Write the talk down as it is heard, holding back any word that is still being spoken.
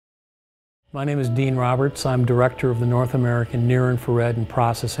My name is Dean Roberts. I'm Director of the North American Near Infrared and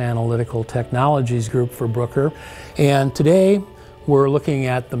Process Analytical Technologies Group for Bruker. And today we're looking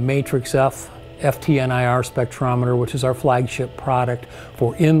at the Matrix F FT-NIR spectrometer, which is our flagship product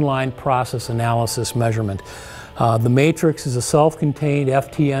for inline process analysis measurement. The Matrix is a self-contained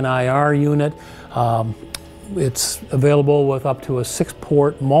FT-NIR unit. It's available with up to a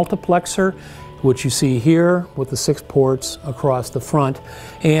 6-port multiplexer, which you see here with the 6 ports across the front.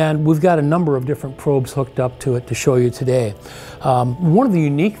 And we've got a number of different probes hooked up to it to show you today. One of the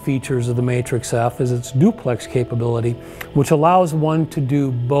unique features of the Matrix F is its duplex capability, which allows one to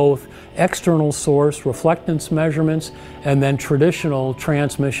do both external source reflectance measurements and then traditional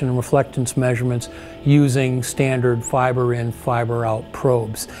transmission and reflectance measurements using standard fiber in, fiber out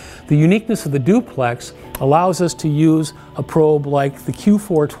probes. The uniqueness of the duplex allows us to use a probe like the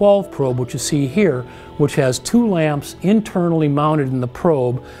Q412 probe, which you see here, which has 2 lamps internally mounted in the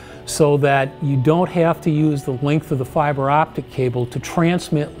probe so that you don't have to use the length of the fiber optic cable to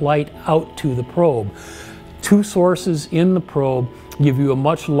transmit light out to the probe. 2 sources in the probe give you a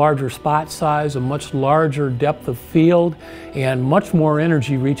much larger spot size, a much larger depth of field, and much more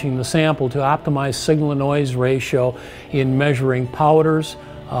energy reaching the sample to optimize signal-to-noise ratio in measuring powders,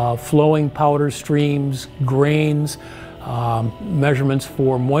 flowing powder streams, grains, measurements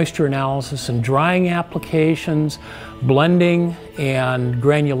for moisture analysis and drying applications, blending, and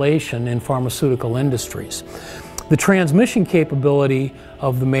granulation in pharmaceutical industries. The transmission capability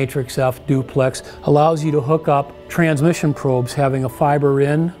of the Matrix F duplex allows you to hook up transmission probes having a fiber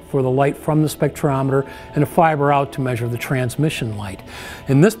in for the light from the spectrometer and a fiber out to measure the transmission light.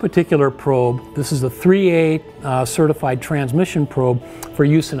 In this particular probe, this is a 3A certified transmission probe for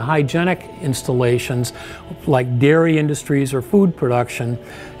use in hygienic installations like dairy industries or food production,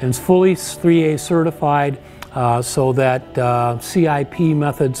 and it's fully 3A certified so that CIP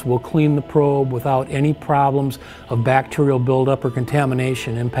methods will clean the probe without any problems of bacterial buildup or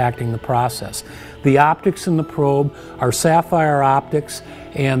contamination impacting the process. The optics in the probe are sapphire optics,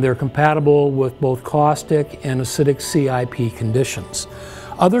 and they're compatible with both caustic and acidic CIP conditions.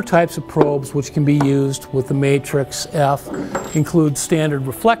 Other types of probes which can be used with the Matrix F include standard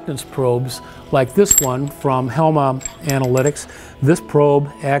reflectance probes like this one from Helma Analytics. This probe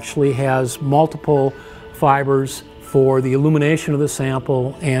actually has multiple fibers for the illumination of the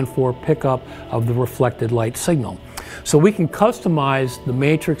sample and for pickup of the reflected light signal. So we can customize the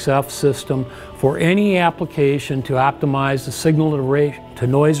Matrix F system for any application to optimize the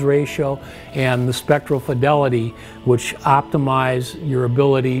signal-to-noise ratio and the spectral fidelity, which optimize your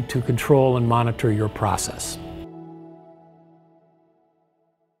ability to control and monitor your process.